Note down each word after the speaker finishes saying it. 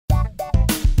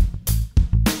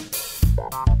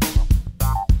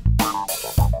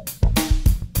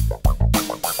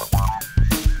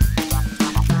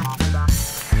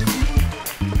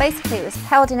Basically, it was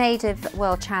held in aid of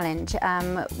World Challenge,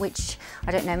 which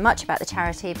I don't know much about the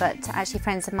charity, but actually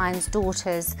friends of mine's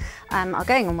daughters are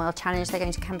going on World Challenge. They're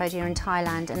going to Cambodia and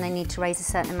Thailand, and they need to raise a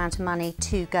certain amount of money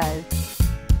to go.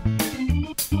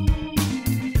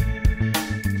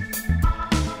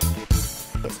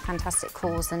 It's a fantastic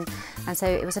cause, and so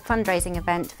it was a fundraising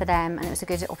event for them, and it was a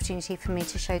good opportunity for me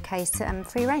to showcase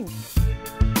free range.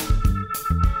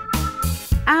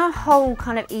 Our whole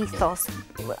kind of ethos,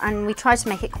 and we try to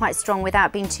make it quite strong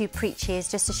without being too preachy,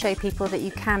 is just to show people that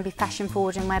you can be fashion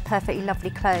forward and wear perfectly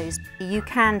lovely clothes. You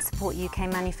can support UK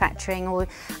manufacturing,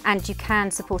 and you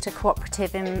can support a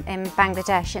cooperative in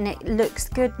Bangladesh, and it looks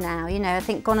good now. You know, I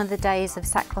think gone are the days of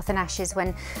sackcloth and ashes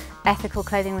when ethical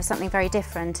clothing was something very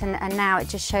different, and now it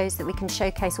just shows that we can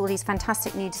showcase all these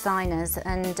fantastic new designers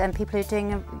and people who are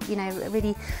doing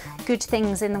really good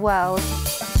things in the world.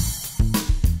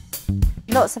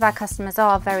 Lots of our customers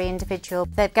are very individual.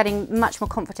 They're getting much more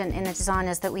confident in the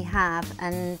designers that we have,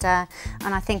 and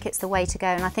I think it's the way to go.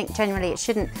 And I think generally it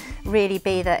shouldn't really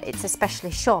be that it's a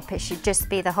specialist shop, it should just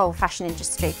be the whole fashion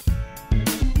industry.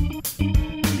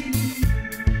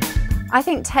 I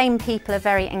think Thame people are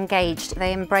very engaged.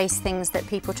 They embrace things that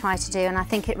people try to do, and I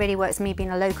think it really works me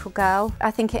being a local girl.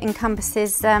 I think it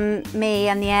encompasses me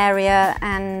and the area,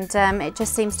 and it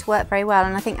just seems to work very well,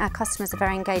 and I think our customers are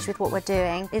very engaged with what we're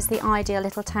doing. It's the ideal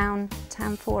little town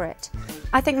for it.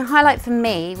 I think the highlight for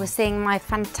me was seeing my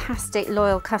fantastic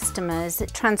loyal customers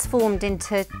transformed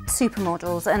into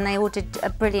supermodels, and they all did a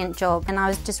brilliant job, and I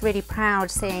was just really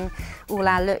proud seeing all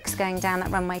our looks going down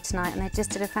that runway tonight, and they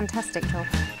just did a fantastic job.